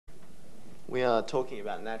We are talking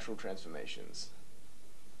about natural transformations.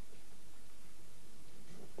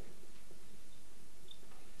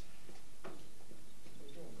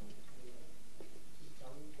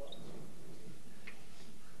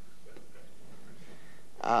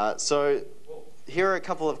 So here are a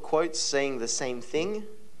couple of quotes saying the same thing.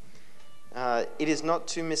 It is not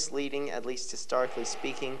too misleading, at least historically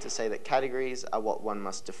speaking, to say that categories are what one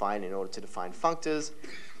must define in order to define functors,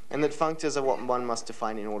 and that functors are what one must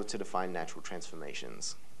define in order to define natural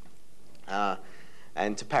transformations.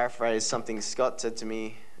 And to paraphrase something Scott said to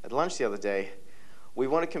me at lunch the other day, we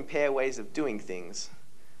want to compare ways of doing things,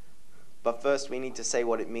 but first we need to say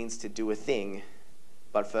what it means to do a thing,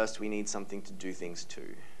 but first we need something to do things to.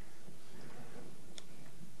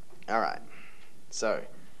 All right, so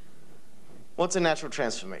what's a natural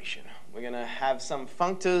transformation? We're going to have some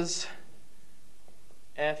functors,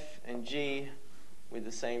 f and g, with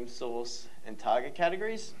the same source and target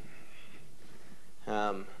categories.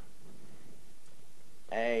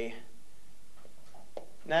 A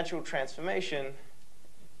natural transformation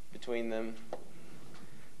between them,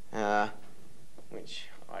 which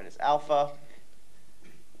I write as alpha,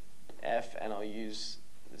 f, and I'll use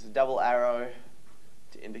this double arrow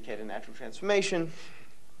to indicate a natural transformation,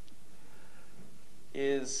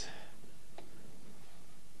 is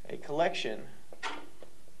a collection.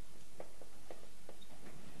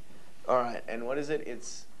 All right, and what is it?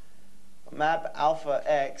 It's map alpha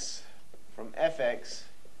x from fx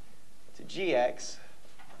to gx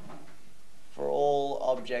for all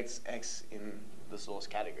objects x in the source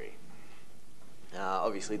category.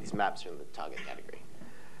 Obviously, these maps are in the target category.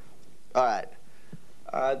 All right,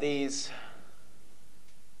 these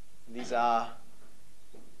are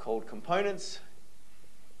called components.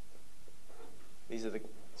 These are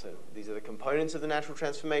the components of the natural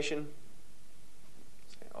transformation.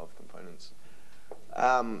 Say of components,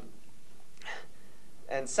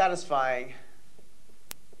 and satisfying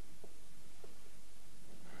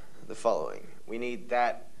the following. We need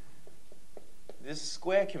that this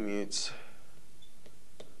square commutes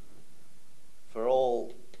for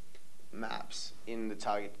all maps in the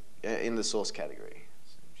target in the source category.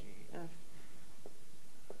 So GF.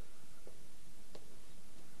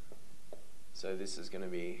 So this is going to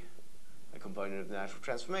be a component of the natural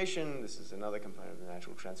transformation. This is another component of the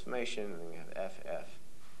natural transformation. And then we have FF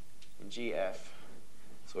and GF.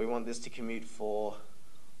 So we want this to commute for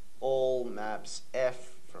all maps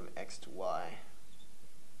F from X to Y.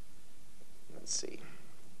 Let's see.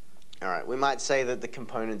 All right, we might say that the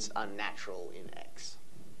components are natural in X.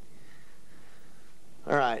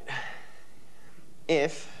 All right,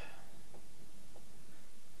 if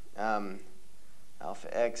alpha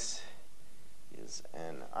X is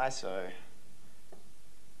an ISO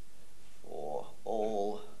for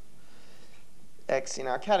all X in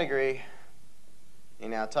our category,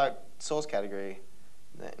 in our type source category,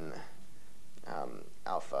 then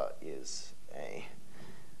alpha is a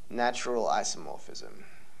natural isomorphism.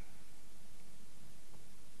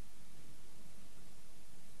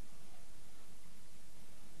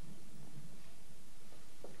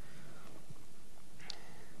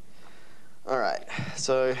 All right,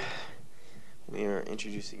 so we are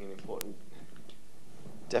introducing an important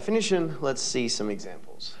definition. Let's see some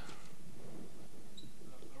examples.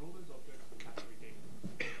 Are all those objects in category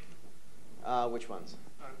D? Which ones?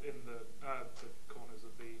 In the corners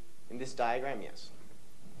of the... In this diagram, yes.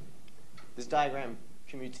 This diagram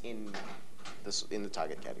commutes in the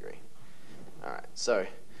target category. All right, so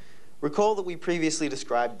recall that we previously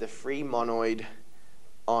described the free monoid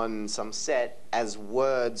on some set as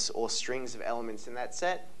words or strings of elements in that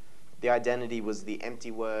set. The identity was the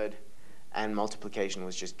empty word, and multiplication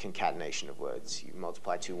was just concatenation of words. You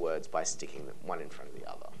multiply two words by sticking one in front of the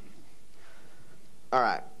other. All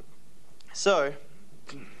right, so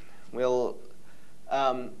we'll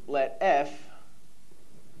let f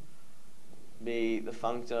be the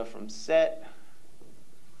functor from set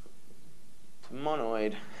to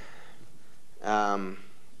monoid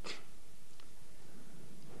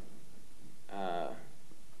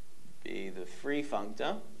be the free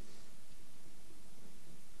functor.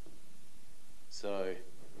 So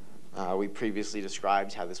we previously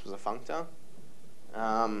described how this was a functor.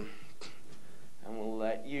 And we'll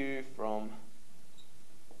let u from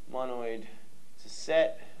monoid to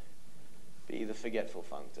set be the forgetful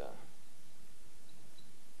functor.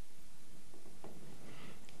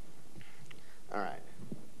 All right.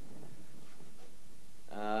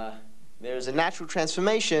 There's a natural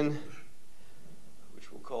transformation,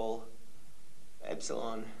 which we'll call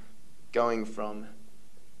epsilon, going from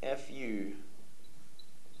fu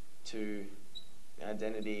to the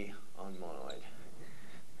identity on monoid.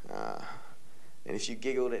 And if you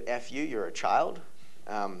giggled at FU, you're a child.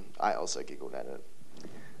 I also giggled at it.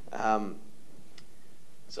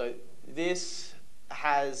 So this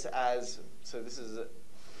has this is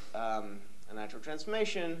a natural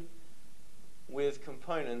transformation with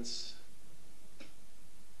components.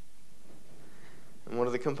 And what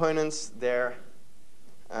are the components? They're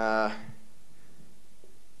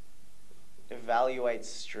evaluate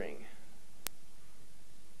string.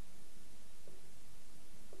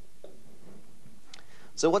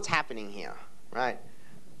 So what's happening here, right?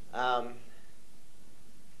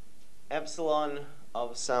 Epsilon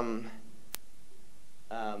of some,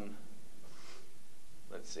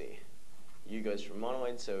 let's see, U goes from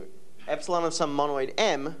monoid, so epsilon of some monoid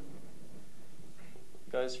M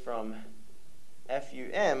goes from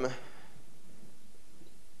FUM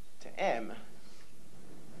to M.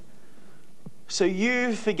 So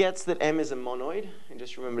U forgets that M is a monoid and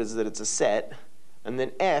just remembers that it's a set, and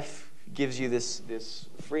then F gives you this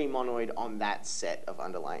free monoid on that set of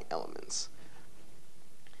underlying elements.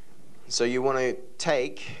 So you want to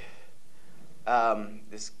take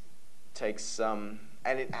this takes some,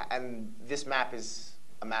 and this map is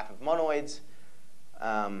a map of monoids,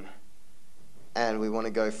 and we want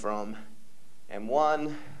to go from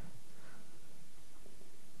M1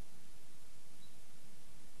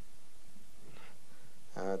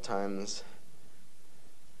 times.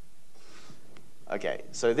 Okay,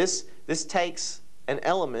 so this takes an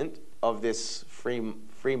element of this free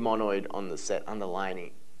monoid on the set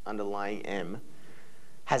underlying M,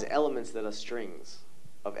 has elements that are strings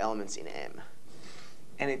of elements in M.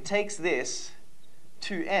 And it takes this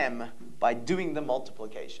to M by doing the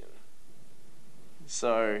multiplication.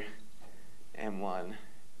 So M1,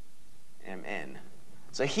 Mn.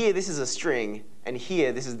 So here this is a string, and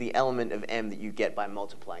here this is the element of M that you get by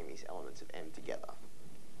multiplying these elements of M together.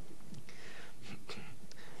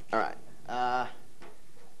 All right.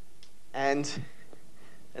 And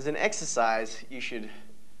as an exercise, you should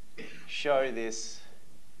show this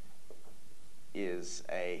is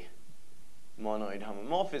a monoid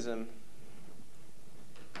homomorphism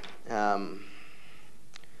to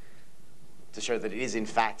show that it is in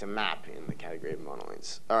fact a map in the category of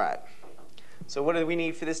monoids. All right. So what do we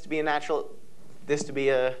need for this to be a natural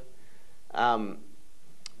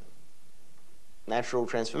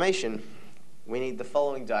transformation? We need the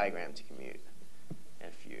following diagram to commute.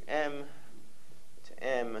 FUM to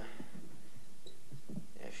M,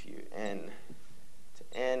 FUN to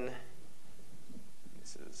N.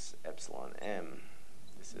 This is epsilon M.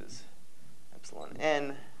 This is epsilon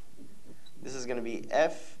N. This is going to be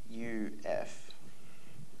FUF.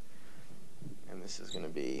 And this is going to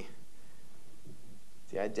be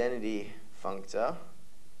the identity functor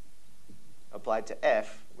applied to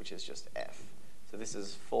F, which is just F. So this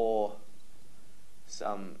is for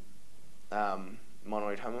some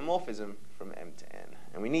monoid homomorphism from M to N.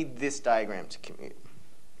 And we need this diagram to commute.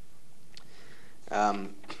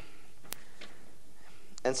 And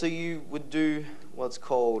so you would do what's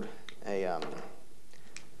called an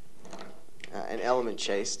element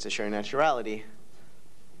chase to show naturality.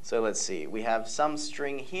 So let's see. We have some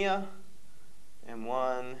string here,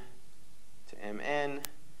 M1 to Mn.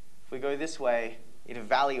 If we go this way, it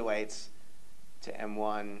evaluates to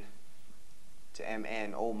M1 to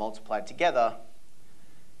Mn all multiplied together.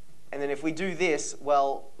 And then if we do this,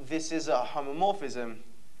 well, this is a homomorphism,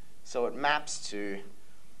 so it maps to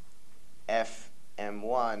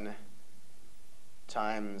Fm1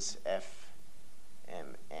 times Fmn.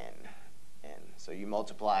 So you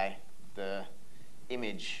multiply the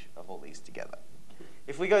image of all these together.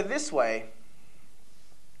 If we go this way,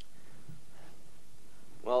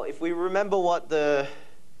 well, if we remember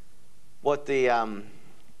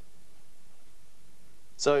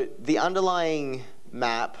so the underlying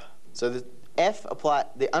map, so the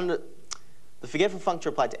forgetful functor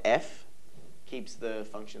applied to F keeps the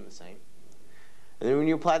function the same. And then when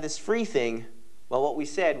you apply this free thing, well, what we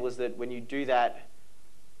said was that when you do that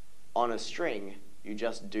on a string, you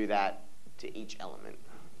just do that to each element.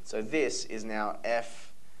 So this is now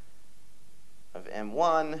F of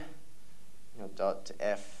M1, dot to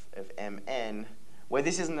F of Mn, where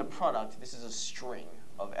this isn't a product, this is a string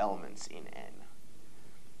of elements in N.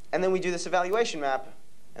 And then we do this evaluation map,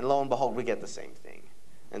 and lo and behold, we get the same thing.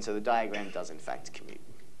 And so the diagram does, in fact, commute.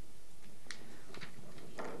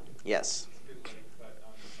 Yes?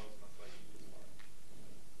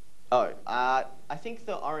 Oh, I think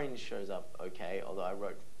the orange shows up okay, although I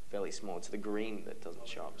wrote fairly small. It's the green that doesn't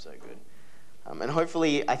show up so good. And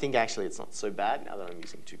hopefully, I think actually it's not so bad now that I'm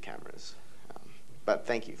using two cameras. But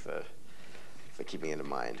thank you for keeping it in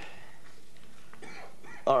mind.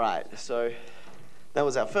 All right, so that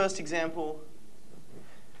was our first example.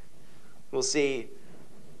 we'll see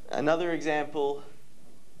another example.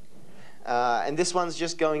 And this one's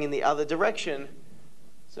just going in the other direction.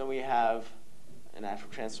 So we have a natural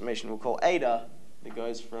transformation we'll call eta that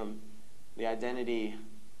goes from the identity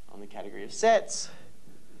on the category of sets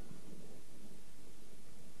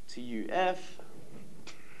to UF,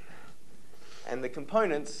 and the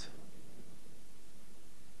components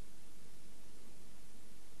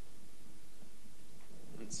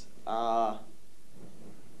are,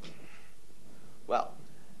 well,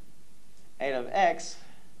 eta of x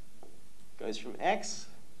goes from x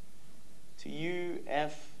to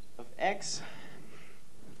UF of x.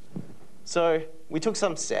 So we took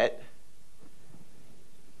some set,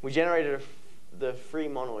 we generated the free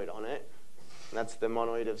monoid on it, and that's the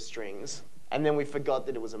monoid of strings, and then we forgot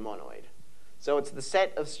that it was a monoid. So it's the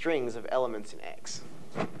set of strings of elements in X.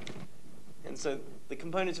 And so the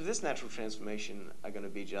components of this natural transformation are going to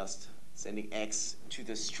be just sending X to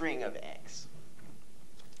the string of X.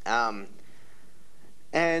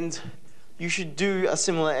 And you should do a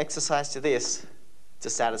similar exercise to this to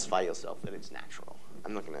satisfy yourself that it's natural.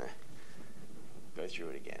 I'm not going to go through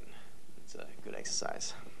it again. It's a good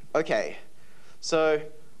exercise. OK, so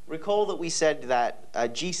recall that we said that a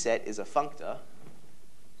G set is a functor.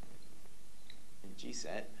 And G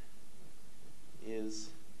set is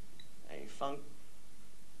a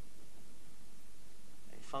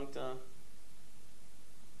functor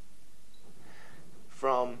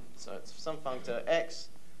from, so it's some functor x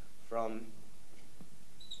from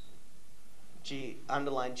G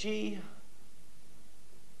underline G,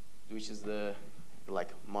 which is the like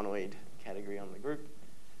monoid category on the group,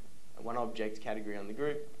 one object category on the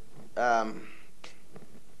group. The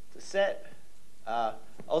set.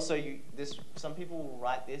 Also, some people will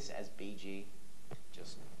write this as BG,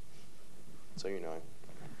 just so you know.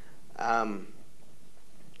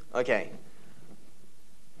 Okay.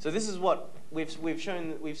 So this is what we've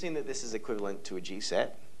seen that this is equivalent to a G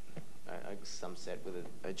set, some set with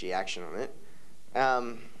a G action on it.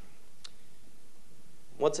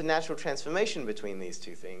 What's a natural transformation between these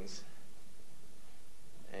two things?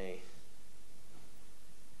 A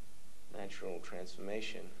natural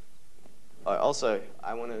transformation. Also,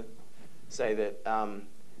 I want to say that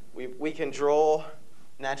we can draw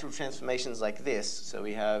natural transformations like this. So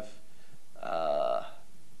we have, we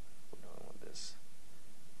don't want this.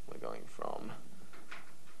 We're going from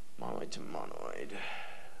monoid to monoid.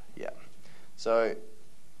 Yeah. So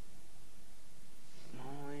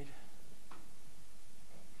monoid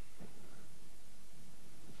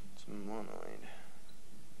to monoid.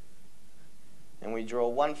 And we draw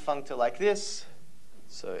one functor like this.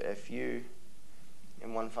 So FU,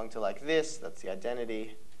 and one functor like this, that's the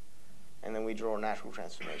identity. And then we draw a natural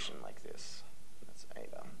transformation like this. That's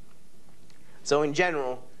eta. So in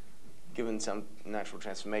general, given some natural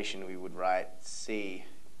transformation, we would write C,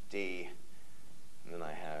 D, and then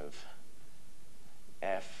I have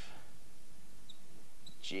F,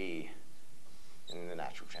 G, and then the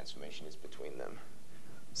natural transformation is between them.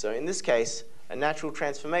 So in this case, a natural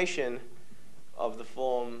transformation of the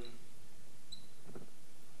form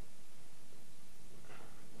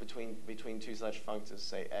between two such functors,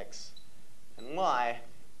 say x and y,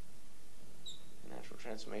 natural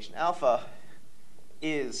transformation alpha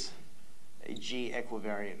is a G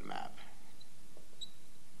equivariant map.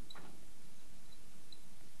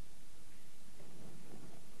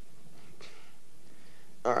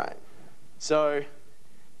 All right, so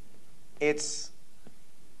it's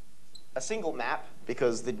a single map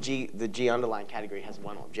because the G underlying category has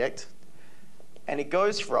one object, and it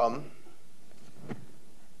goes from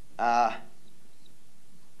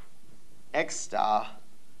X star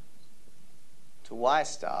to Y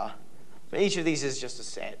star. But each of these is just a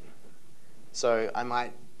set. So I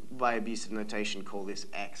might, by abusive notation, call this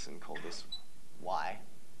X and call this Y.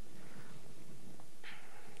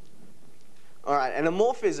 All right, and a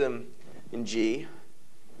morphism in G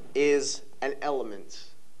is an element,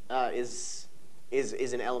 is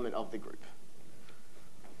an element of the group.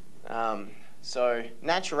 So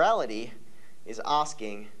naturality is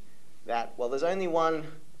asking that, well, there's only one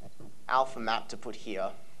alpha map to put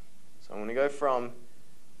here. So I'm going to go from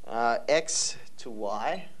X to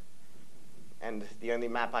Y. And the only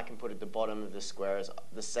map I can put at the bottom of the square is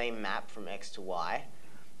the same map from X to Y.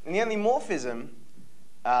 And the only morphism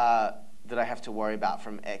that I have to worry about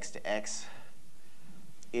from X to X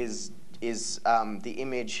is the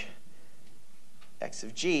image X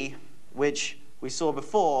of G, which we saw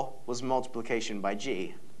before was multiplication by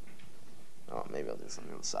G. Oh, maybe I'll do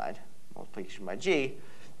something on the side. Multiplication by G.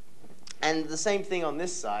 And the same thing on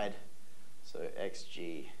this side. So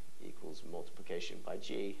xg equals multiplication by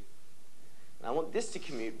G. And I want this to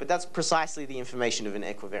commute, but that's precisely the information of an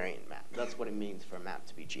equivariant map. That's what it means for a map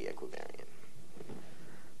to be G equivariant.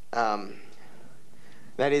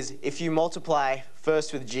 That is, if you multiply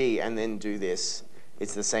first with G and then do this,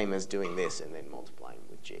 it's the same as doing this and then multiplying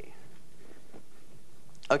with G.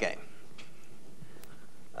 Okay.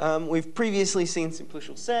 We've previously seen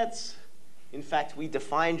simplicial sets. In fact, we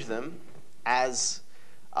defined them as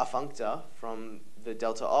a functor from the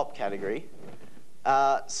delta op category.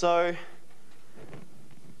 So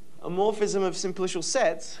a morphism of simplicial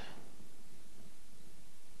sets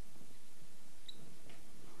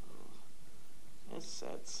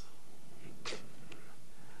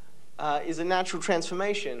is a natural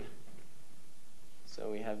transformation. So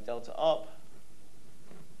we have delta op,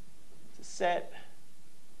 it's a set.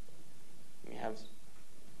 We have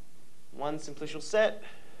one simplicial set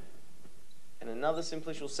and another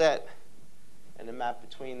simplicial set, and a map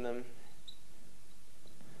between them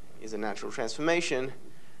is a natural transformation.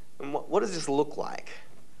 And what does this look like?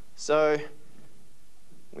 So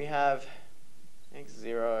we have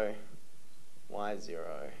x0,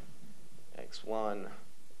 y0, x1,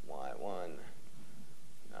 y1,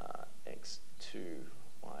 x2,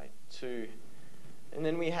 y2. And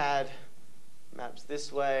then we had maps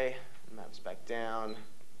this way, maps back down,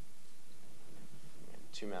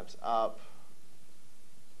 two maps up,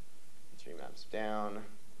 three maps down,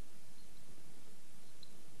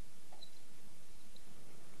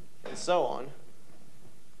 and so on.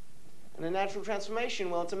 And a natural transformation,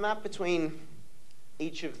 well, it's a map between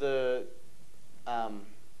each of the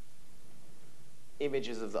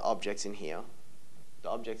images of the objects in here, the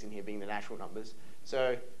objects in here being the natural numbers.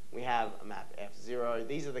 So we have a map F0.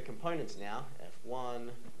 These are the components now, F1,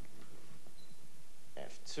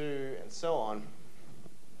 F2, and so on,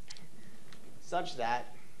 such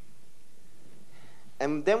that,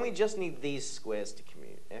 and then we just need these squares to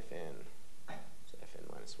commute, Fn, so Fn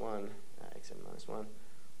minus 1, Xn minus 1,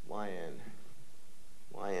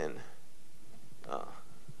 Yn, oh.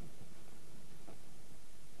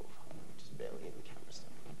 Just barely hitting the camera stuff.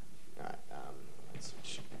 All right, let's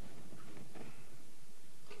switch.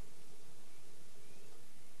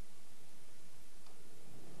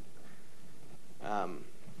 All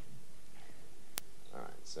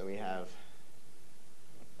right, so we have,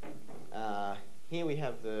 here we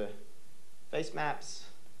have the face maps,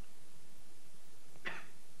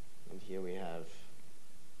 and here we have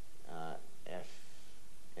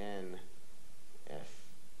Fn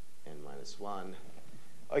minus 1.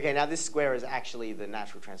 Okay, now this square is actually the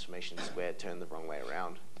natural transformation square turned the wrong way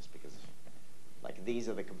around, just because, like, these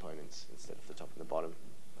are the components instead of the top and the bottom.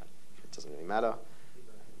 But it doesn't really matter.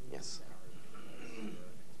 Yes.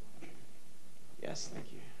 Yes, thank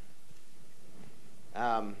you.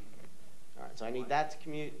 All right, so I need that to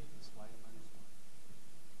commute.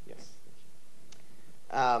 Yes, thank you.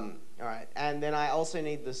 All right, and then I also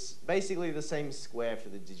need this, basically the same square for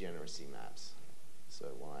the degeneracy maps. So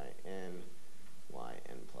yn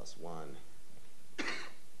plus 1. This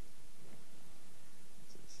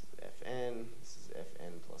is Fn, this is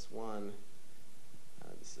Fn plus 1.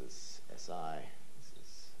 This is Si, this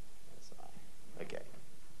is Si. Okay.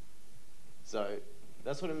 So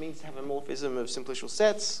that's what it means to have a morphism of simplicial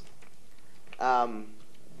sets. Right.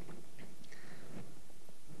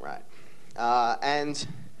 And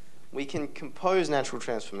we can compose natural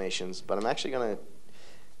transformations, but I'm actually going to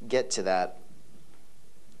get to that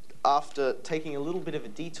after taking a little bit of a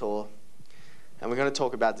detour, and we're going to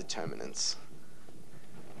talk about determinants.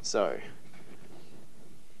 So,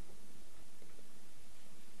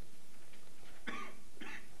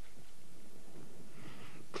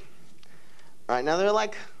 all right, now there are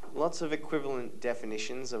like lots of equivalent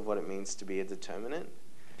definitions of what it means to be a determinant.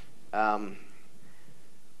 The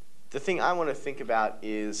thing I want to think about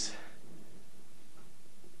is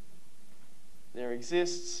there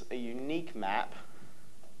exists a unique map,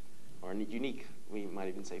 or a unique, we might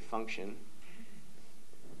even say function,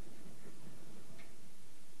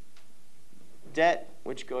 det,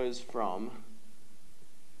 which goes from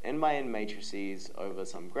n by n matrices over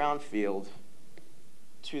some ground field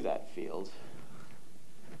to that field,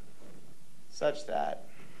 such that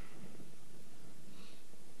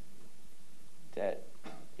det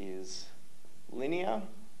is linear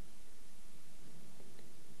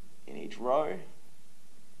in each row,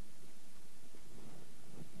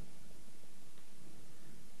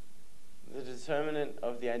 the determinant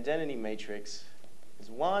of the identity matrix is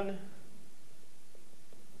 1,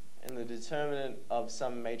 and the determinant of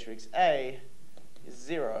some matrix A is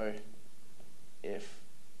 0 if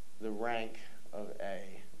the rank of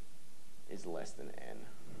A is less than n.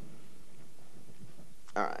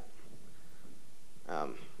 All right.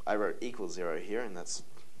 I wrote equals 0 here, and that's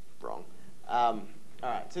wrong. All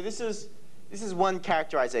right, so this is one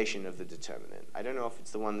characterization of the determinant. I don't know if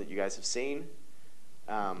it's the one that you guys have seen,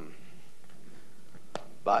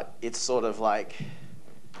 but it's sort of like,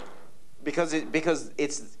 because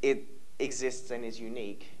it exists and is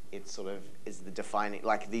unique, it sort of is the defining,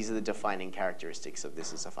 like these are the defining characteristics of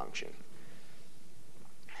this as a function.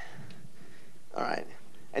 All right,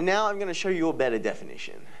 and now I'm going to show you a better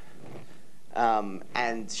definition.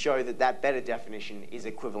 And show that that better definition is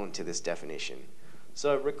equivalent to this definition.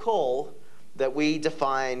 So recall that we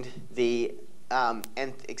defined the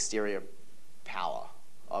nth exterior power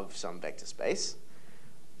of some vector space.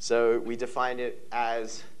 So we defined it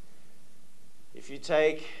as, if you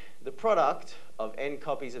take the product of n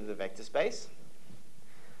copies of the vector space,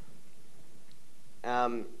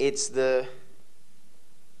 it's the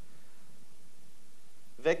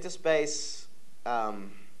vector space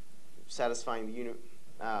satisfying the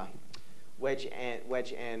wedge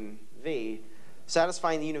n v,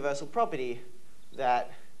 satisfying the universal property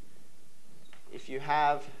that if you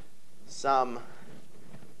have some,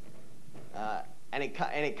 and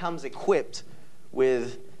it comes equipped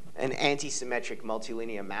with an anti-symmetric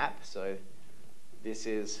multilinear map. So this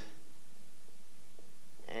is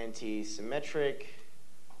anti-symmetric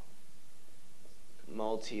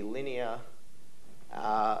multilinear,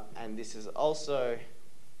 and this is also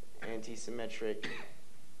anti-symmetric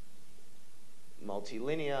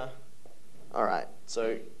multilinear. All right,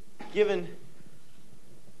 so given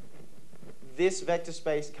this vector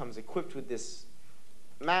space comes equipped with this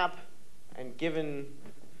map, and given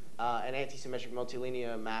an anti-symmetric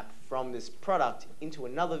multilinear map from this product into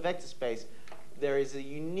another vector space, there is a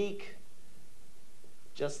unique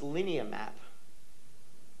just linear map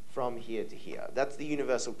from here to here. That's the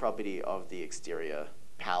universal property of the exterior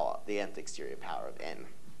power, the nth exterior power of n.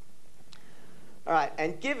 All right,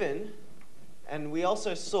 and given, and we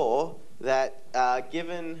also saw that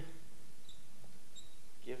given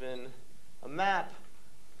a map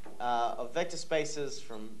of vector spaces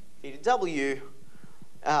from V to W,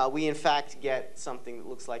 we in fact get something that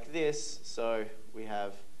looks like this. So we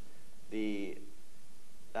have the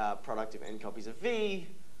product of n copies of V,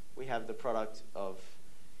 we have the product of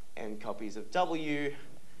n copies of W,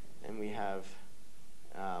 and we have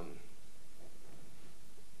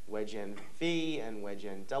wedge n V and wedge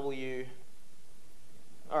n W.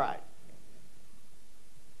 All right.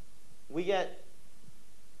 We get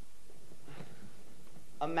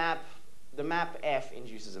a map. The map F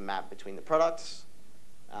induces a map between the products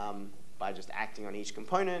by just acting on each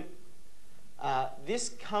component. This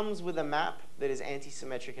comes with a map that is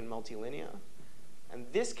anti-symmetric and multilinear. And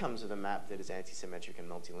this comes with a map that is anti-symmetric and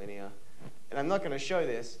multilinear. And I'm not going to show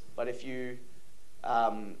this, but if you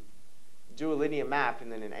do a linear map and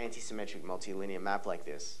then an anti-symmetric multilinear map like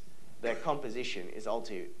this, their composition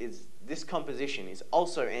this composition is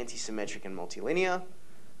also anti-symmetric and multilinear.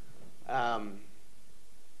 And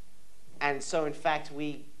so in fact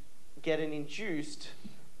we get an induced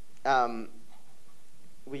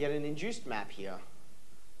map here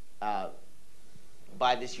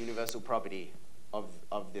by this universal property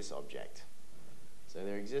of this object. So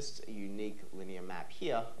there exists a unique linear map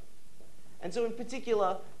here. And so in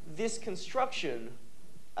particular, this construction,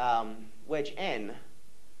 wedge n,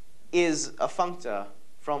 is a functor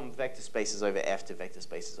from vector spaces over F to vector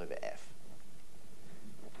spaces over F.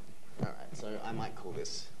 All right, so I might call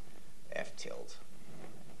this F tilde,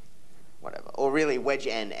 whatever. Or really wedge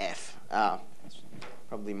n F,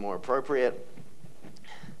 probably more appropriate.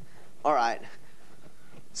 All right,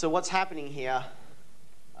 so what's happening here,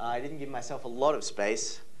 I didn't give myself a lot of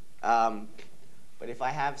space, but if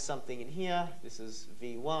I have something in here, this is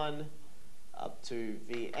V1 up to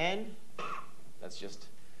Vn, that's just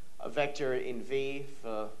a vector in V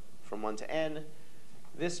from 1 to n.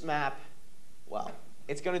 This map, well,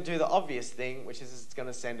 it's going to do the obvious thing, which is it's going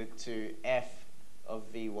to send it to F of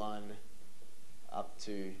V1 up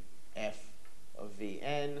to F of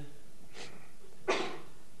Vn.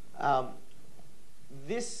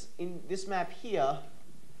 This map here,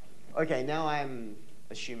 okay, now I'm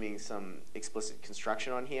assuming some explicit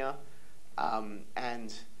construction on here.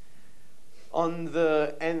 And on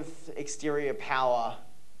the nth exterior power,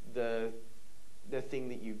 the thing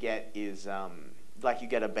that you get is like you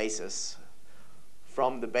get a basis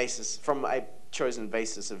from a chosen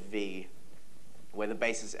basis of V, where the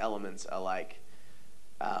basis elements are like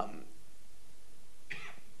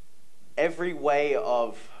every way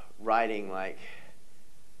of writing, like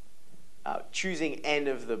choosing n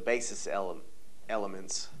of the basis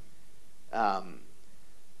elements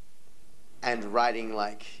and writing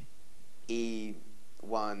like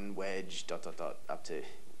E1 wedge ... up to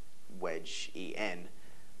wedge en,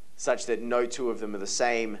 such that no two of them are the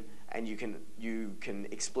same, and you can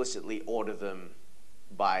explicitly order them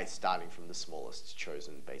by starting from the smallest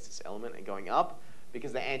chosen basis element and going up,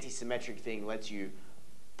 because the anti-symmetric thing lets you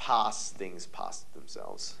pass things past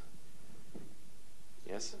themselves.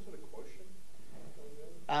 Yes? Some sort of quotient?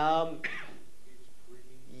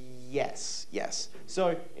 Yes, yes.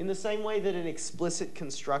 So in the same way that an explicit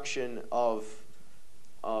construction of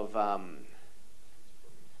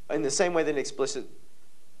in the same way that an explicit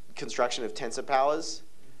construction of tensor powers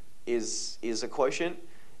is a quotient,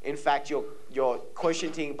 in fact, you're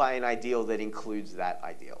quotienting by an ideal that includes that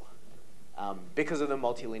ideal because of the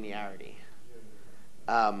multilinearity.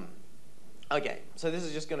 Okay, so this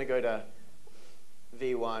is just going to go to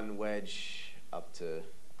V1 wedge up to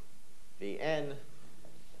Vn,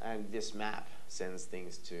 and this map sends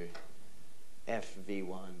things to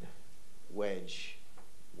FV1 wedge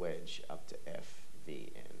up to FVn,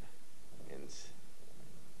 and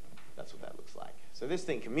that's what that looks like. So this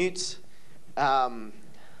thing commutes.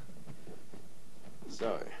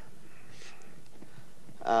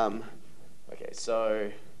 Okay,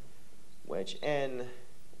 so wedge n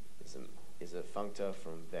is a functor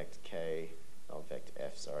from vector k, or vector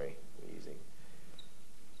f, sorry, we're using,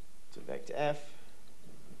 to vector f.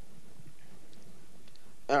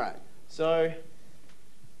 All right, so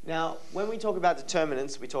now when we talk about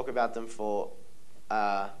determinants, we talk about them for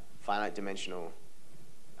finite dimensional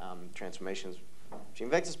transformations between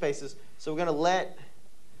vector spaces. So we're going to let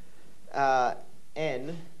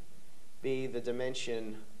n be the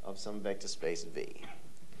dimension of some vector space V.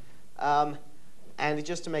 And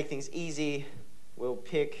just to make things easy, we'll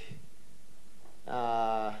pick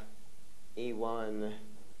E1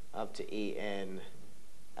 up to En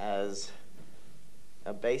as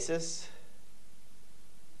a basis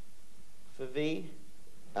for V.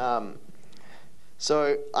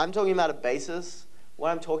 So I'm talking about a basis. What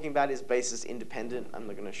I'm talking about is basis independent. I'm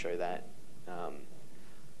not going to show that.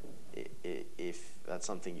 If that's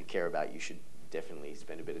something you care about, you should definitely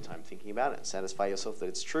spend a bit of time thinking about it and satisfy yourself that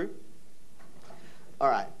it's true. All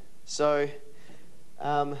right, so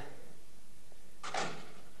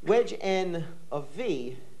wedge n of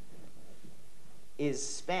V is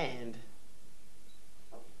spanned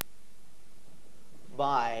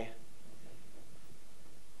by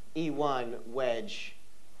E1 wedge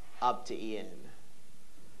up to En.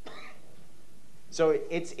 So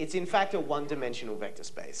it's in fact a one-dimensional vector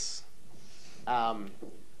space.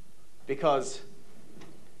 Because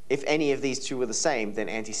if any of these two were the same, then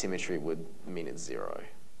anti-symmetry would mean it's zero.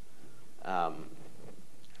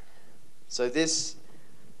 So this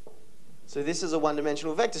is a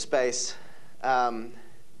one-dimensional vector space, and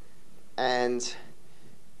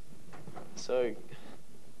so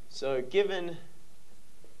given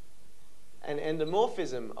an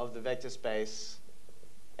endomorphism of the vector space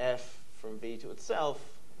f from V to itself,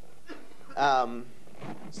 it's not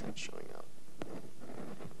showing up.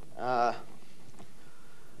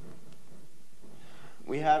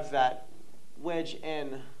 We have that wedge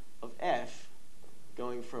n of f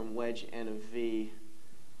going from wedge n of V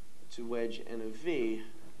to wedge n of V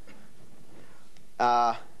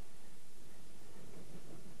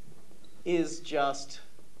is just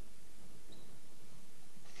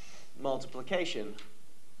multiplication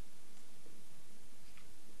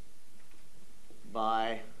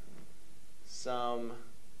by some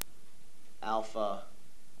alpha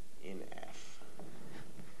in F.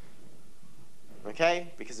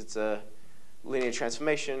 Okay? Because it's a linear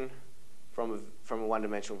transformation from a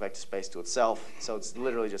one-dimensional vector space to itself, so it's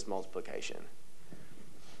literally just multiplication.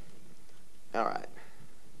 All right.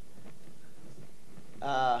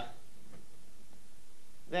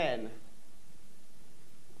 Then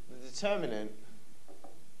the determinant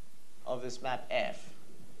of this map F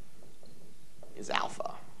is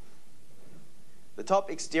alpha. The top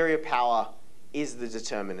exterior power is the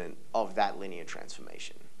determinant of that linear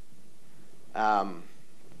transformation.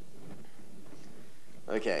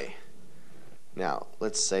 Okay, now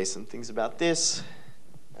let's say some things about this.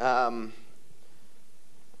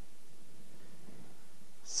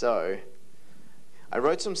 So I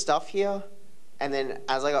wrote some stuff here, and then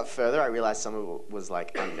as I got further, I realized some of it was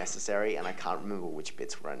like unnecessary, and I can't remember which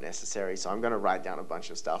bits were unnecessary. So I'm going to write down a bunch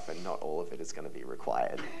of stuff, and not all of it is going to be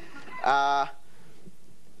required.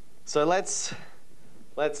 So let's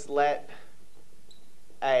let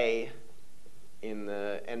A in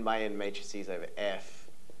the n by n matrices over F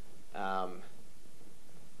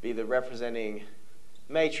be the representing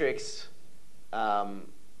matrix,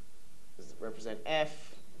 represent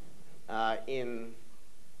F in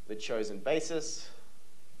the chosen basis.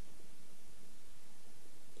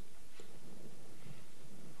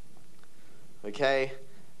 Okay.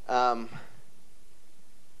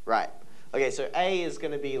 Right. Okay, so A is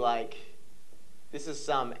going to be like, this is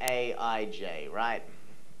some Aij, right?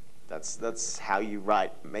 That's how you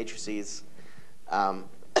write matrices.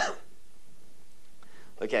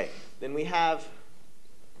 Okay, then we have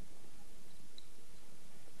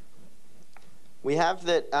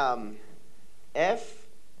that f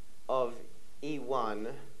of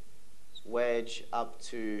E1 wedge up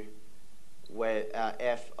to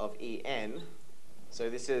f of En. So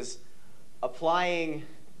this is applying,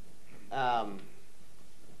 we're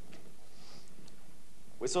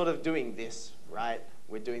sort of doing this, right?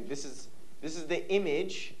 We're doing, this is the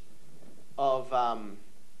image of the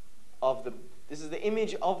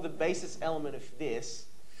image of the basis element of this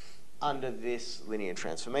under this linear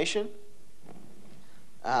transformation.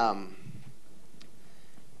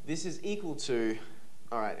 This is equal to,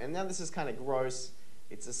 all right, and now this is kind of gross.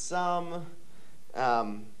 It's a sum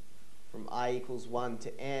from I equals 1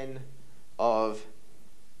 to n of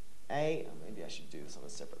A. Oh, maybe I should do this on a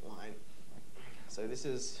separate line. So this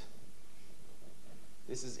is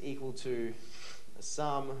equal to a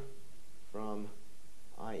sum from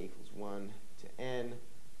I equals 1 to n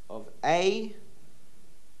of A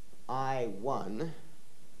I1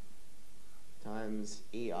 times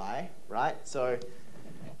EI, right? So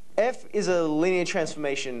F is a linear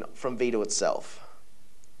transformation from V to itself.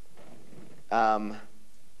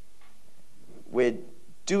 We're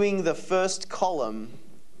doing the first column.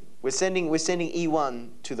 We're sending E1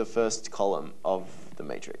 to the first column of the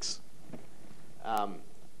matrix.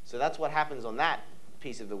 So that's what happens on that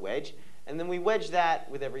piece of the wedge. And then we wedge that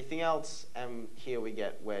with everything else, and here we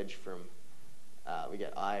get wedge from, we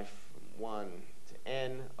get I from 1 to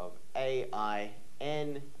n of AI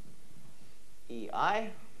n EI.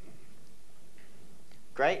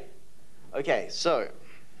 Great. Okay, so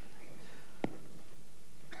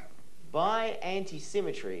by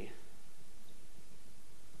anti-symmetry,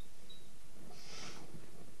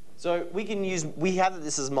 so we have that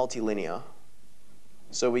this is multilinear,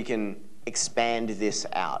 so we can expand this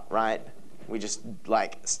out, right? We just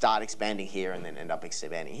like start expanding here and then end up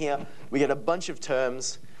expanding here. We get a bunch of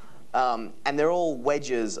terms, and they're all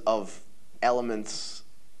wedges of elements,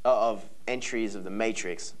 of entries of the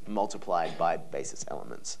matrix multiplied by basis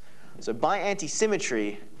elements. So by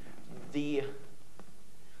anti-symmetry, the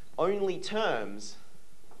only terms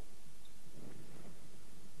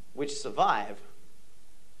which survive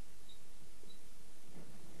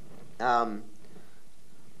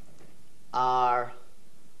are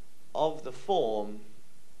of the form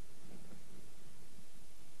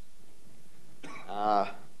how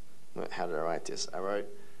did I write this? I wrote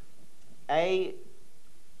A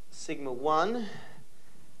sigma 1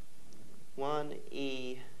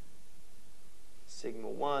 E sigma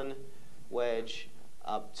 1 wedge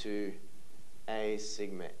up to A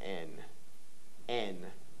sigma n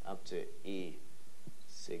up to E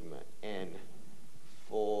sigma n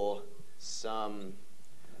for some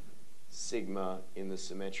sigma in the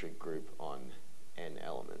symmetric group on n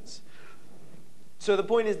elements. So the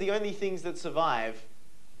point is the only things that survive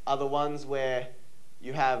are the ones where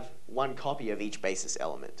you have one copy of each basis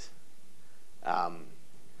element.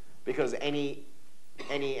 Because any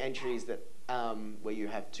entries that where you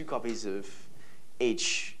have two copies of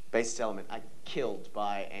each basis element are killed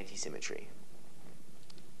by anti-symmetry.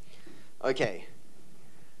 Okay.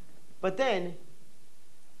 But then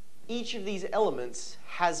each of these elements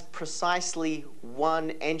has precisely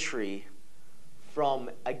one entry from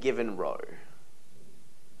a given row.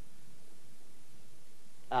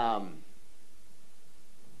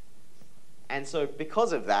 And so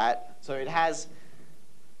because of that, so it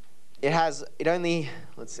only,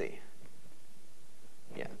 let's see.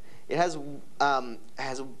 Yeah. It has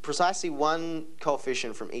precisely one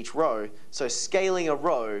coefficient from each row. So scaling a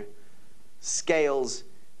row scales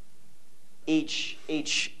each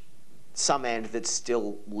sum end that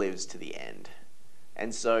still lives to the end.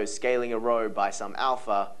 And so scaling a row by some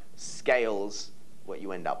alpha scales what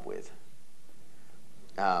you end up with.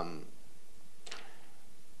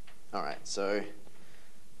 All right, so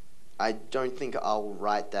I don't think I'll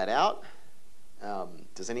write that out.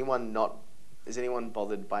 Is anyone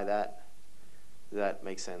bothered by that? Does that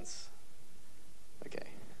make sense? Okay.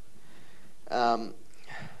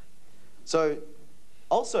 So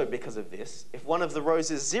also because of this, if one of the rows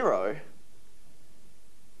is 0,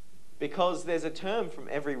 because there's a term from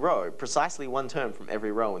every row, precisely one term from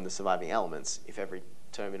every row in the surviving elements, if every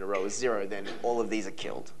term in a row is 0, then all of these are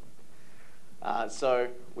killed. So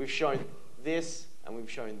we've shown this, and we've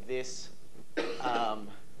shown this. So is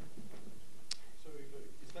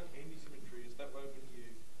that anti-symmetry, is that why when you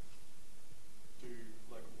do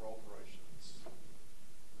like row operations,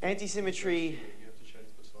 Antisymmetry. You have to change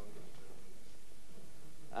the sign of the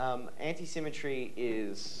determinant. Antisymmetry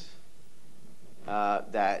is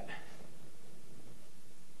that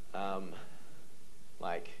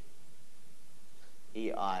like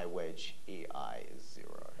EI wedge EI is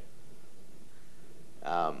 0.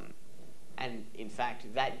 And in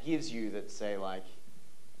fact, that gives you that, say, like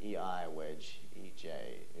EI wedge EJ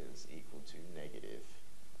is equal to negative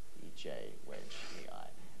EJ wedge EI.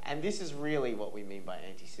 And this is really what we mean by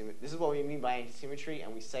antisymmetry. This is what we mean by antisymmetry,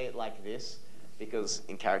 and we say it like this because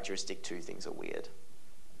in characteristic 2 things are weird.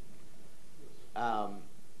 All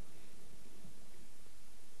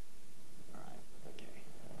right, okay.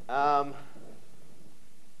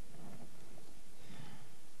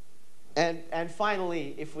 And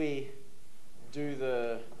finally, if we do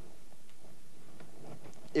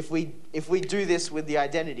this with the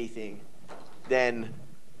identity thing, then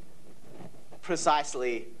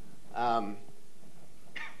precisely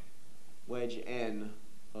wedge n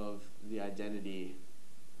of the identity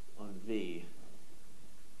on V.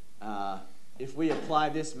 If we apply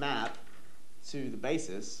this map to the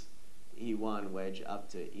basis, E1 wedge up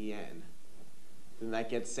to En, then that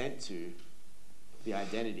gets sent to the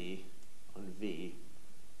identity on V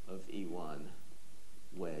of E1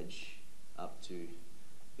 wedge up to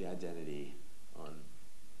the identity on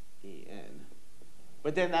En.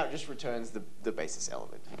 But then that just returns the basis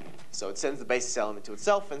element. So it sends the basis element to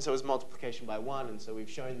itself, and so is multiplication by 1. And so we've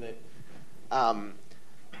shown that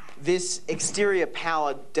this exterior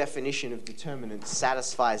power definition of determinants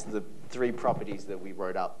satisfies the 3 properties that we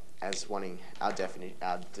wrote up as wanting our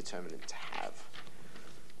determinant to have.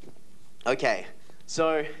 Okay,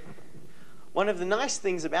 so one of the nice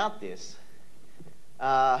things about this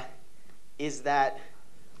is that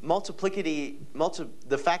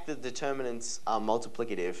the fact that determinants are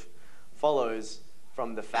multiplicative follows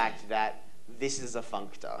from the fact that this is a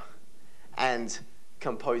functor, and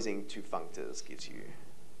composing 2 functors gives you,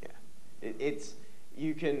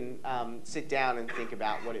 you can sit down and think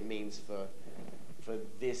about what it means for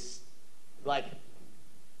this. Like,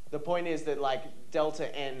 the point is that like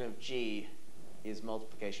delta n of G is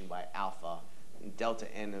multiplication by alpha, and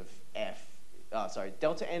delta n of F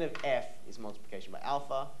is multiplication by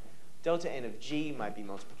alpha. Delta n of G might be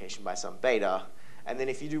multiplication by some beta. And then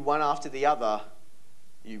if you do one after the other,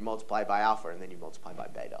 you multiply by alpha, and then you multiply by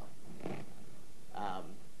beta.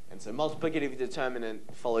 And so multiplicative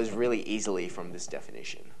determinant follows really easily from this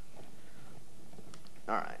definition.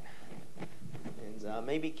 All right. And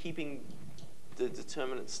maybe keeping the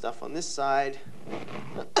determinant stuff on this side,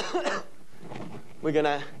 we're going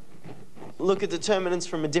to look at determinants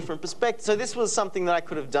from a different perspective. So this was something that I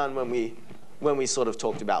could have done when we sort of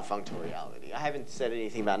talked about functoriality. I haven't said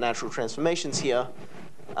anything about natural transformations here,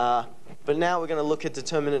 but now we're going to look at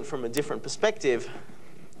determinant from a different perspective.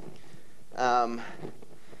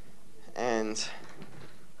 And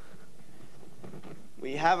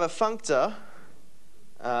we have a functor,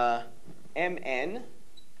 Mn,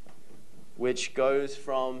 which goes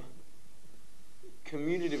from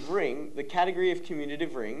commutative ring, the category of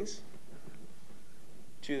commutative rings,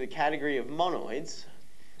 to the category of monoids.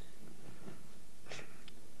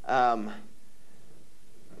 And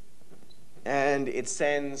it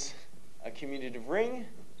sends a commutative ring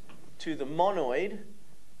to the monoid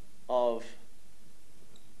of,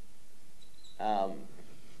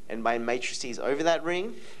 and by matrices over that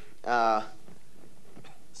ring.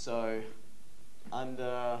 So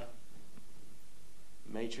under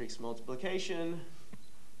matrix multiplication,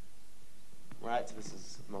 right, so this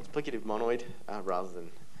is multiplicative monoid rather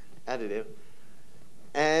than additive.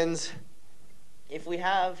 And if we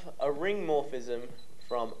have a ring morphism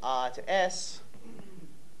from R to S,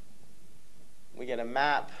 we get a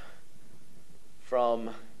map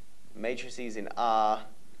from matrices in R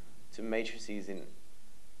to matrices in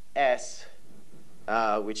S,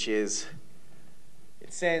 which is,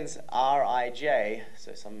 it sends Rij,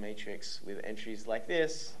 so some matrix with entries like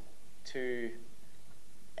this, to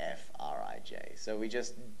Frij. So we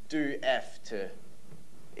just do F to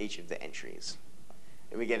each of the entries.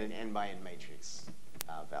 And we get an n by n matrix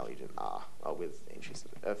valued in R, or with entries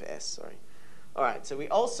of S, sorry. All right, so we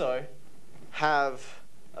also have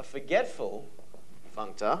a forgetful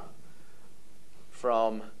functor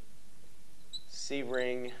from C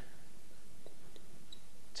ring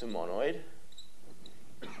to monoid.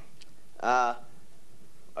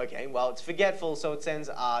 Okay, well, it's forgetful, so it sends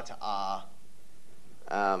R to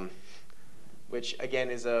R, which again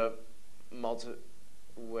is a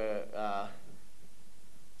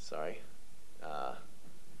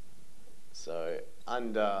so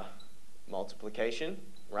under multiplication,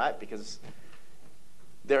 right? Because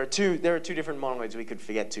there are two different monoids we could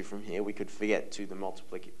forget to from here. We could forget to the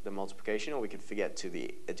multiplication, or we could forget to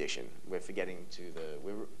the addition. We're forgetting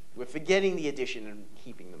the addition and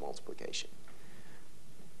keeping the multiplication.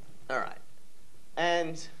 All right,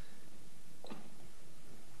 and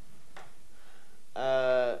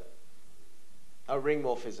a ring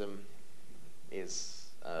morphism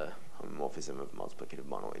is a homomorphism of multiplicative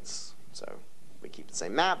monoids. So we keep the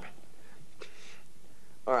same map.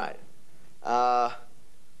 All right.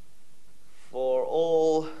 For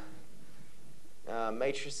all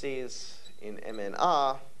matrices in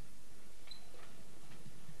MNR,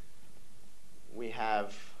 we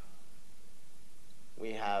have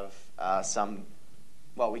some,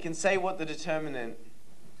 well, we can say what the determinant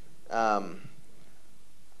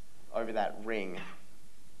over that ring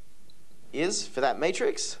is for that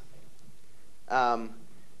matrix.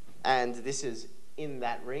 And this is in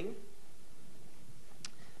that ring.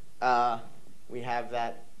 We have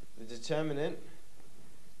that the determinant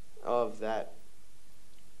of that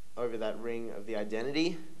over that ring of the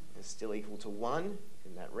identity is still equal to 1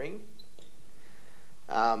 in that ring.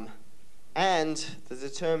 And the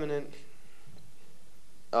determinant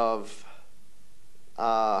of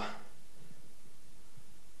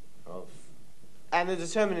and the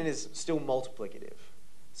determinant is still multiplicative.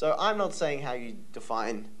 So I'm not saying how you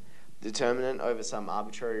define determinant over some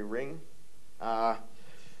arbitrary ring.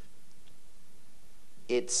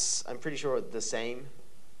 It's, I'm pretty sure, the same.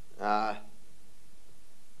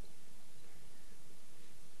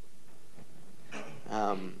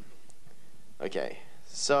 Okay,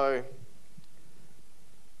 so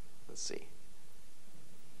let's see.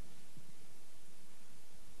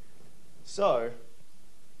 So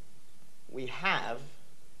we have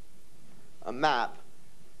a map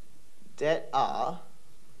det R,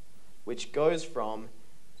 which goes from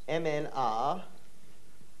MNR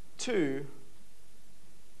to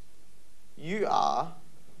UR,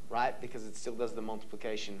 right? Because it still does the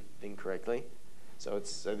multiplication thing correctly. So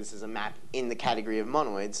this is a map in the category of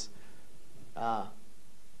monoids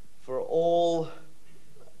for all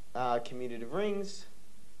commutative rings.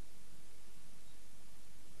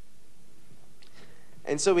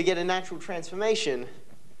 And so we get a natural transformation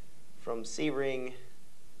from C ring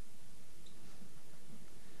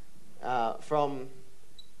from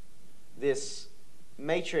this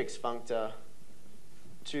matrix functor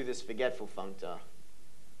to this forgetful functor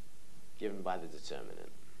given by the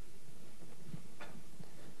determinant.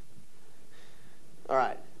 All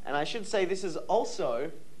right, and I should say this is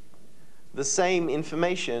also the same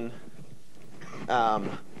information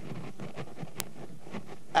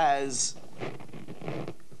as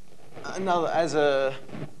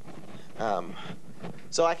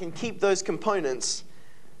so I can keep those components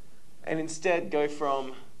and instead go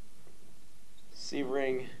from C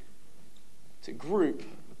ring to group,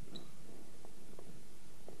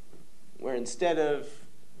 where instead of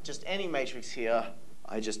just any matrix here,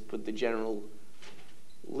 I just put the general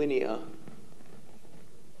linear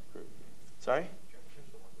group. Sorry?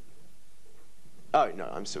 Oh,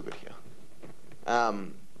 no, I'm still good here.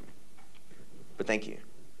 But thank you.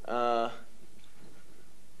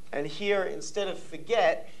 And here, instead of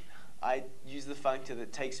forget, I use the functor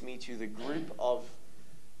that takes me to the group of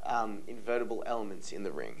invertible elements in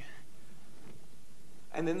the ring.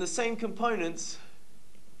 And then the same components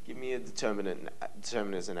give me a determinant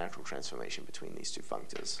as a natural transformation between these two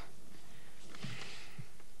functors.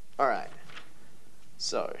 All right.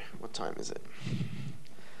 So, what time is it?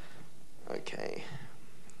 Okay.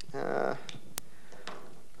 All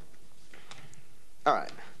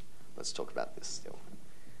right. Let's talk about this still.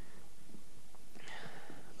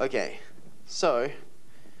 Okay. So,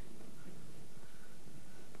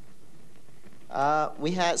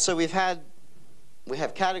 we have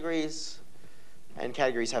categories, and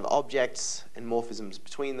categories have objects and morphisms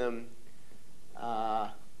between them.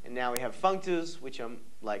 And now we have functors, which are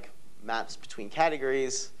like maps between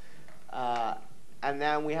categories. And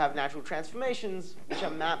then we have natural transformations, which are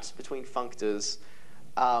maps between functors.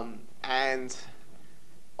 And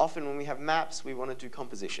often when we have maps, we want to do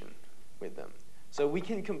composition with them. So we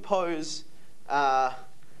can compose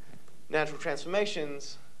natural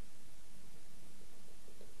transformations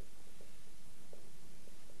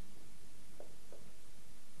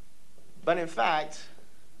but in fact,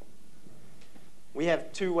 we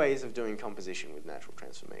have two ways of doing composition with natural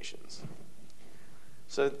transformations.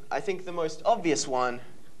 So I think the most obvious one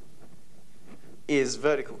is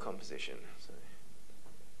vertical composition. So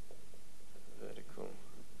vertical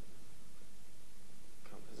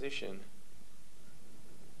composition.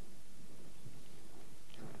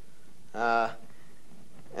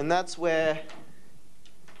 And that's where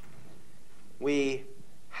we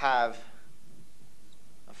have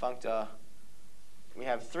a functor. We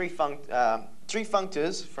have three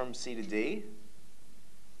functors from C to D,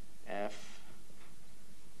 F,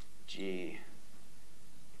 G,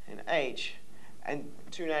 and H, and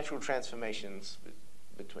two natural transformations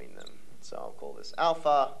between them. So I'll call this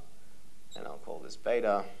alpha, and I'll call this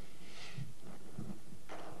beta.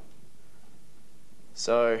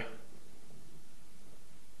 So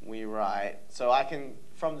we write, so I can,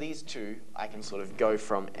 from these two, I can sort of go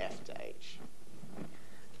from F to H.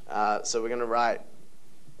 So we're going to write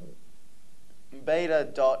beta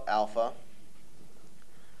dot alpha,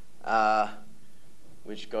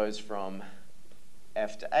 which goes from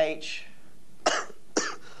F to H,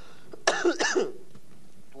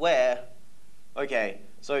 where, okay,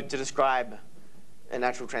 so to describe a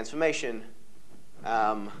natural transformation,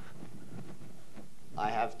 I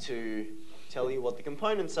have to tell you what the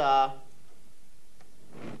components are.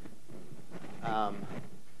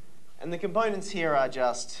 And the components here are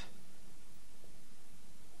just,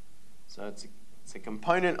 so it's a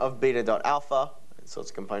component of beta dot alpha, so it's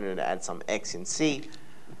a component to add some x in C,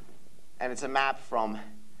 and it's a map from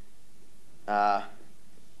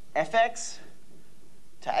fx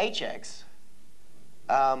to hx.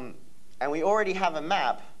 And we already have a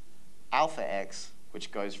map, alpha x,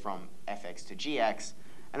 which goes from fx to gx,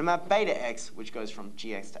 and a map beta x, which goes from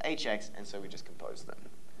gx to hx, and so we just compose them.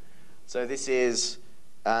 So this is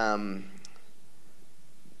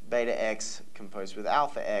beta x composed with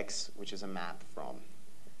alpha x, which is a map from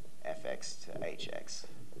fx to hx.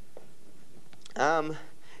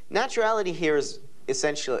 Naturality here is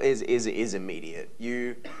essentially is immediate.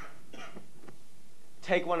 You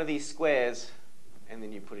take one of these squares, and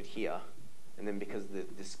then you put it here, and then because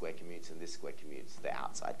this square commutes and this square commutes, the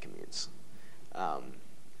outside commutes.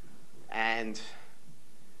 And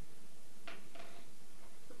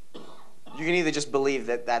you can either just believe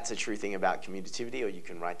that that's a true thing about commutativity, or you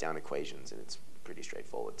can write down equations, and it's pretty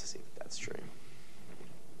straightforward to see that that's true.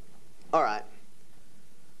 All right.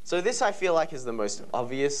 So this, I feel like, is the most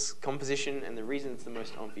obvious composition, and the reason it's the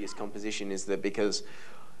most obvious composition is that because,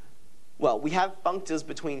 well, we have functors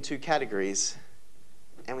between two categories,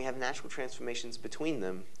 and we have natural transformations between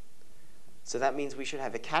them. So that means we should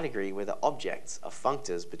have a category where the objects are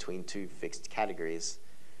functors between two fixed categories,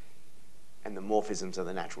 and the morphisms are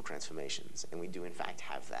the natural transformations. And we do, in fact,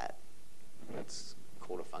 have that. That's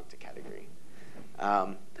called a functor category.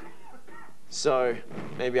 So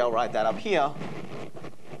maybe I'll write that up here.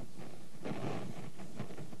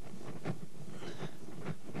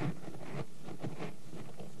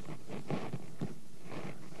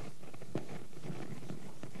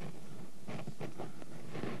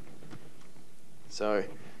 So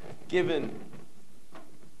given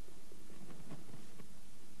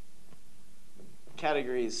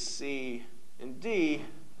categories C and D,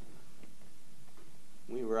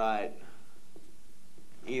 we write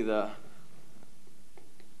either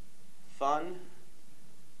fun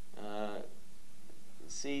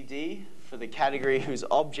CD for the category whose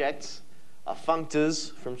objects are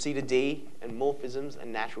functors from C to D and morphisms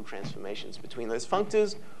and natural transformations between those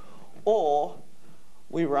functors, or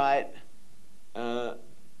we write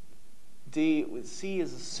D with C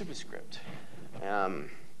as a superscript. And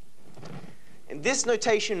this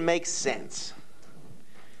notation makes sense.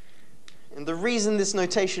 And the reason this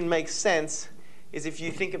notation makes sense is if you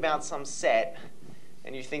think about some set,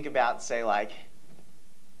 and you think about, say, like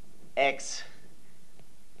x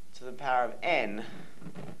to the power of n,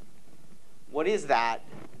 what is that?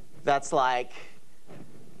 That's like,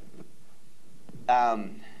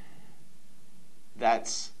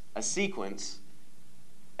 that's a sequence,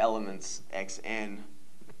 elements xn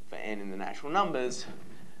for n in the natural numbers,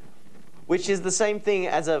 which is the same thing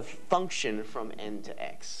as a function from n to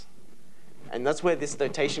x. And that's where this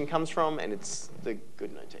notation comes from, and it's the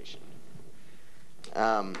good notation.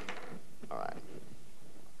 All right.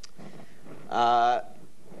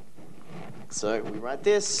 So we write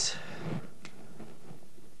this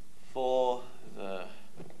for the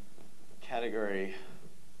category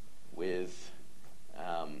with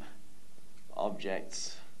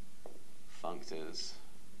objects, functors,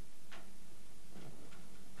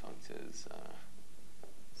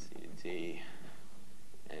 C to D,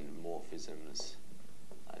 and morphisms,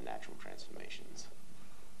 natural transformations.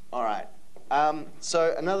 All right.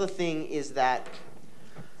 So another thing is that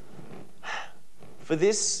for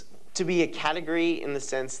this to be a category in the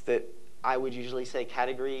sense that I would usually say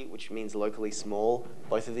category, which means locally small,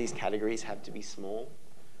 both of these categories have to be small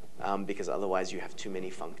because otherwise you have too many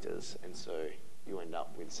functors, and so you end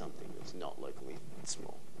up with something that's not locally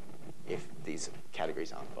small if these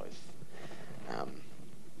categories aren't both.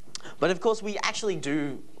 But of course, we actually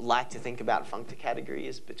do like to think about functor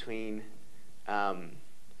categories between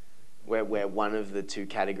where one of the two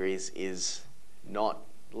categories is not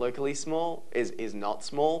locally small, is not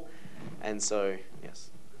small. And so, yes.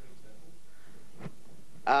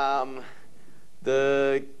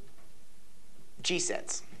 The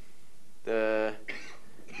G-sets. If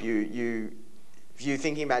you're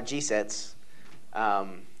thinking about G-sets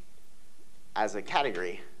as a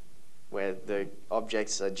category, where the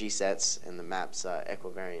objects are G-sets and the maps are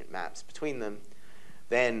equivariant maps between them,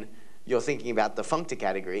 then you're thinking about the functor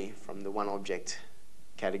category from the one object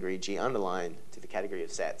category G underline to the category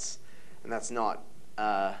of sets. And that's not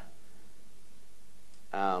oh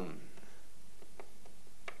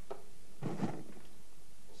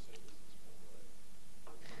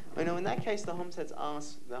no, in that case the Hom sets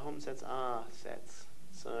are sets.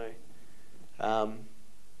 So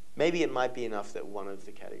maybe it might be enough that one of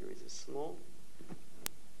the categories is small.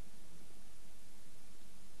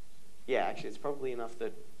 Yeah, actually, it's probably enough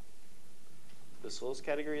that the source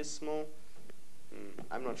category is small.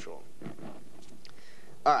 I'm not sure.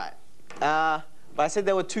 All right. But I said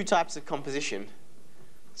there were two types of composition.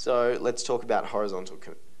 So let's talk about horizontal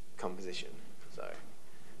composition. So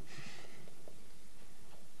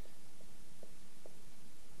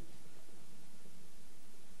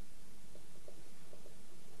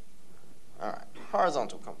all right,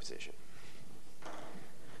 horizontal composition.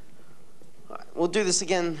 All right, we'll do this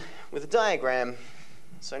again with a diagram.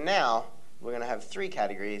 So now we're going to have three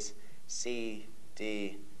categories, C,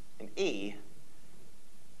 D, and E,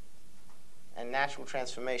 and natural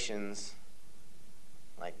transformations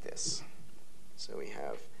like this. So we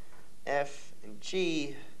have F and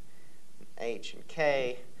G, and H and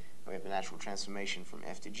K. And we have a natural transformation from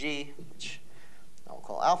F to G, which I'll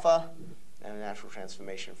call alpha, and a natural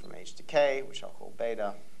transformation from H to K, which I'll call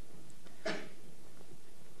beta.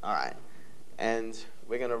 All right, and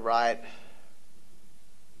we're going to write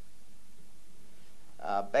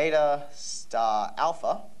beta star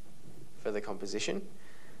alpha for the composition.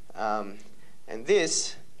 And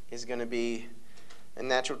this is going to be a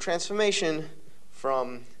natural transformation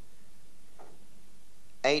from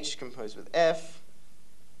H composed with F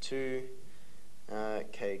to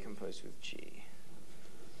K composed with G.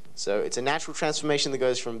 So it's a natural transformation that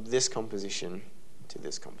goes from this composition to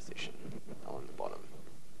this composition on the bottom.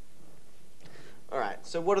 All right,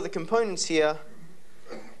 so what are the components here?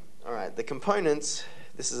 All right, the components,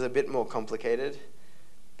 this is a bit more complicated.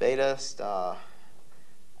 Beta star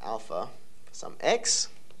alpha for some x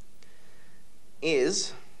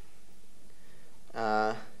is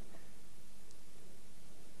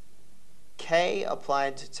k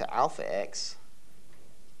applied to alpha x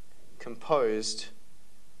composed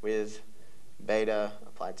with beta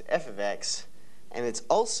applied to f of x, and it's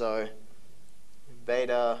also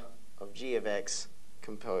beta of g of x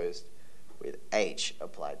composed with h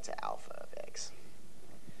applied to alpha of x.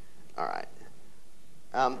 All right.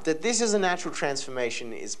 That this is a natural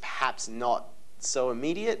transformation is perhaps not so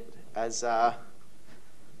immediate as the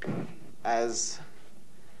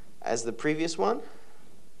previous one.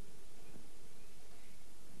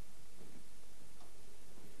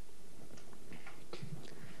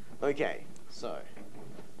 Okay, so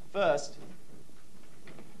first,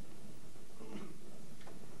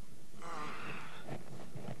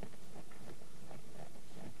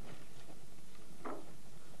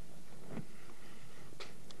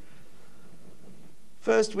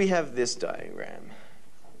 we have this diagram.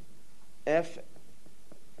 F,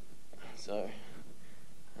 so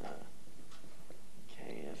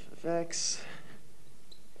Kf of x,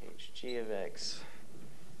 Hg of x,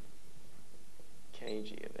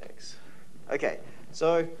 Kg of x. Okay,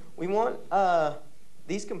 so we want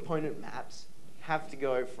these component maps have to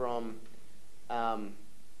go from,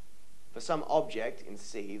 for some object in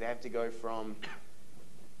C, they have to go from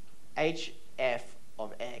Hf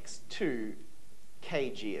of x to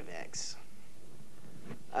Kg of x.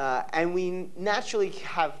 And we naturally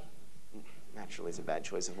have, naturally is a bad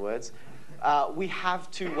choice of words, we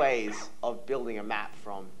have two ways of building a map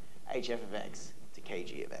from Hf of x to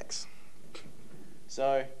Kg of x.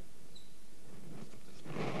 So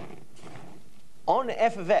on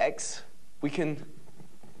f of x, we can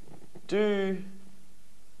do,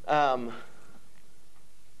 wait a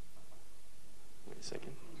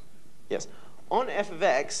second. Yes, on f of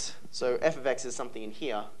x, so f of x is something in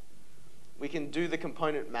here, we can do the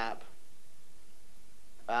component map.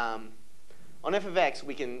 On f of x,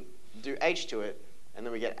 we can do h to it, and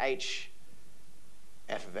then we get h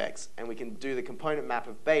f of x, and we can do the component map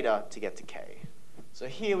of beta to get to k. So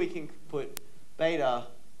here we can put beta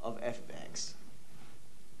of f of x.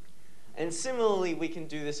 And similarly, we can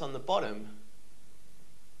do this on the bottom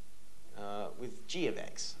with g of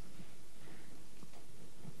x.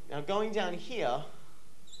 Now going down here,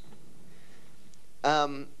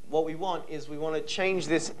 what we want is we want to change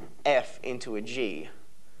this f into a g.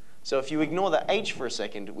 So if you ignore the h for a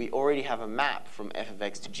second, we already have a map from f of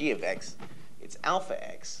x to g of x. It's alpha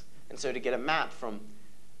x. And so to get a map from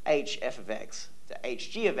h f of x to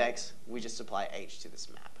h g of x, we just apply h to this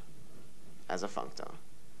map as a functor.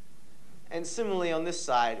 And similarly on this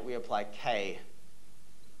side, we apply k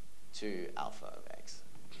to alpha of x.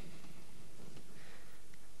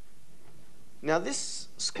 Now this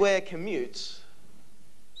square commutes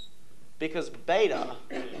because beta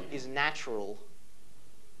is natural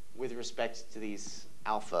with respect to these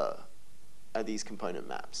alpha, these component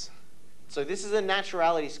maps. So this is a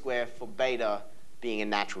naturality square for beta being a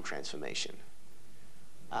natural transformation.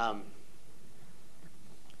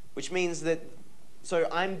 Which means that, so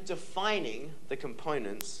I'm defining the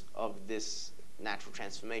components of this natural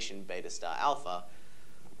transformation, beta star alpha,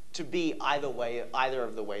 to be either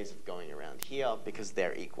of the ways of going around here because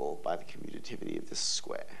they're equal by the commutativity of this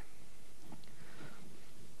square.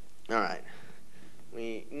 All right.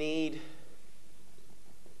 We need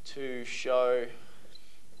to show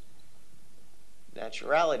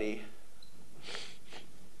naturality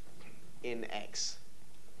in x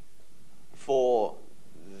for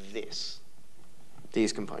these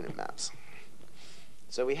component maps.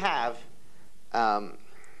 So we have hf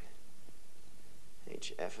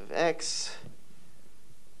of x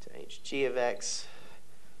to hg of x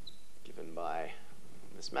given by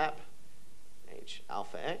this map, h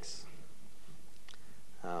alpha x.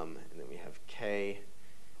 And then we have k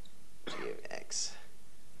g of x.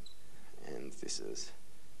 And this is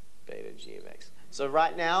beta g of x. So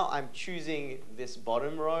right now, I'm choosing this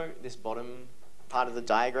bottom row, this bottom part of the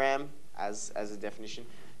diagram as a definition.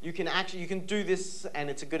 You can do this, and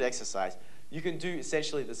it's a good exercise. You can do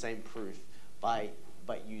essentially the same proof by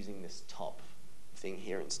using this top thing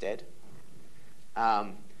here instead.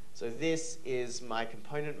 So this is my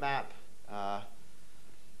component map,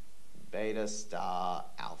 beta star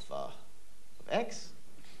alpha of x.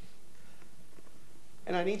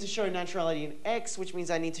 And I need to show naturality in x, which means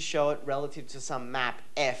I need to show it relative to some map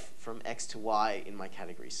f from x to y in my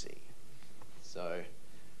category C. So,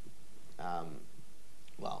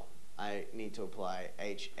 well, I need to apply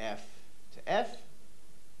hf to f.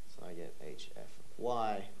 So I get hf of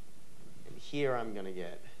y. And here I'm going to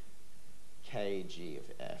get kg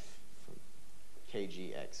of f from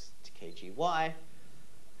kgx to kgy.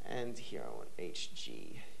 And here I want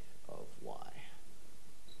hg of y.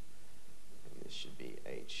 And this should be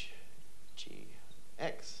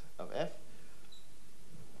hgx of f.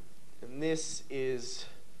 And this is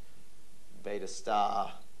beta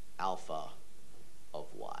star alpha of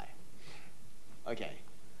y. Okay.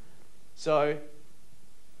 So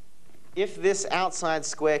if this outside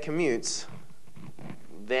square commutes,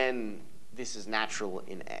 then this is natural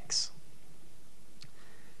in x.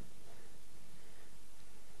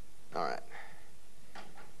 All right.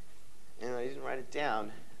 And I didn't write it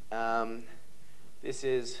down. This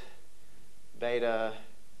is beta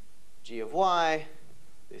g of y.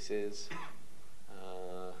 This is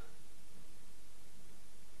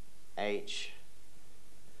h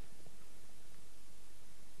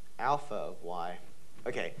alpha of y.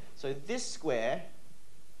 Okay, so this square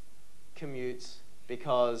commutes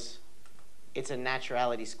because it's a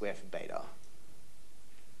naturality square for beta.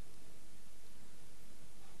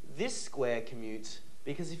 This square commutes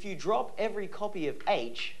because if you drop every copy of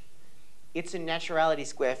h, it's a naturality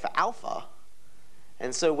square for alpha.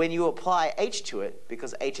 And so when you apply h to it,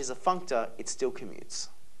 because h is a functor, it still commutes.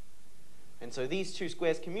 And so these two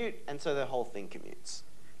squares commute, and so the whole thing commutes.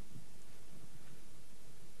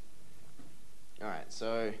 All right,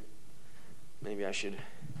 so maybe I should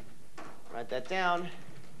write that down.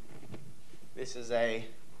 This is a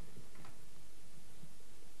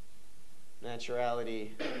naturality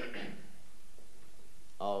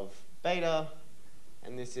of beta,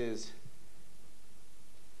 and this is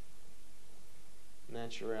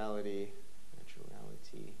naturality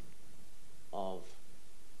of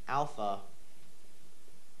alpha,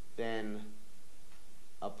 then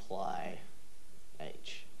apply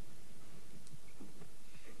h.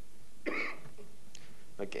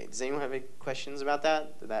 Okay, does anyone have any questions about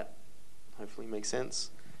that? Did that hopefully make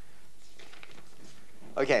sense?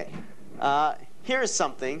 Okay, here is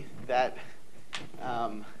something that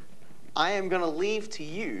I am going to leave to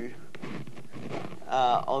you,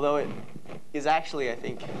 although it is actually, I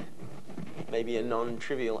think, maybe a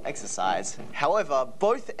non-trivial exercise. However,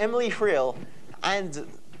 both Emily Friel and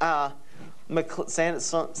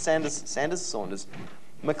Saunders,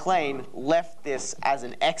 McLean left this as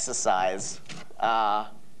an exercise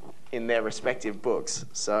in their respective books.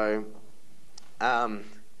 So, and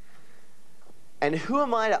who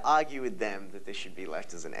am I to argue with them that this should be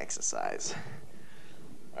left as an exercise?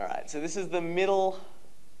 All right, so this is the middle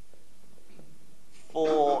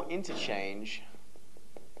for interchange.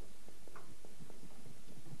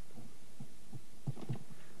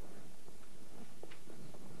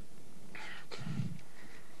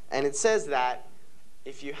 And it says that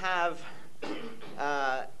if you have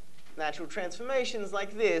natural transformations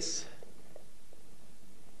like this,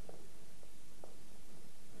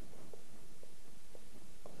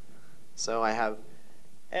 so I have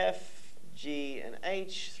F, G, and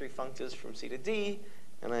H, three functors from C to D,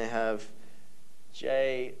 and I have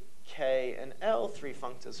J, K, and L, three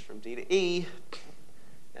functors from D to E.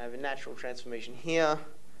 I have a natural transformation here,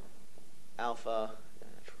 alpha,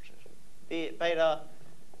 beta,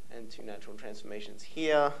 and two natural transformations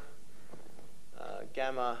here,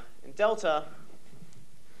 gamma and delta.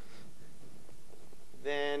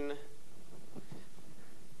 Then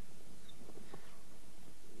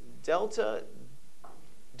delta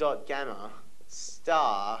dot gamma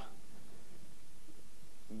star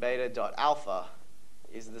beta dot alpha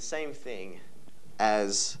is the same thing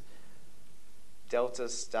as delta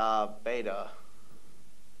star beta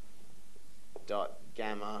dot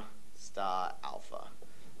gamma star alpha.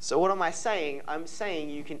 So what am I saying? I'm saying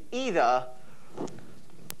you can either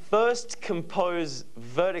first compose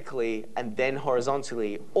vertically and then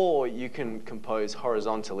horizontally, or you can compose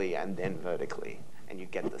horizontally and then vertically, and you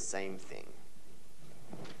get the same thing.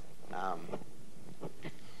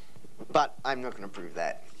 But I'm not going to prove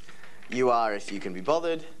that. You are if you can be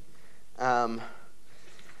bothered. And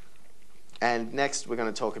next we're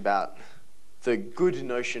going to talk about the good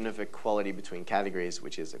notion of equality between categories,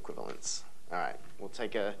 which is equivalence. All right, we'll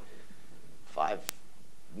take a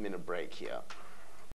 5-minute break here.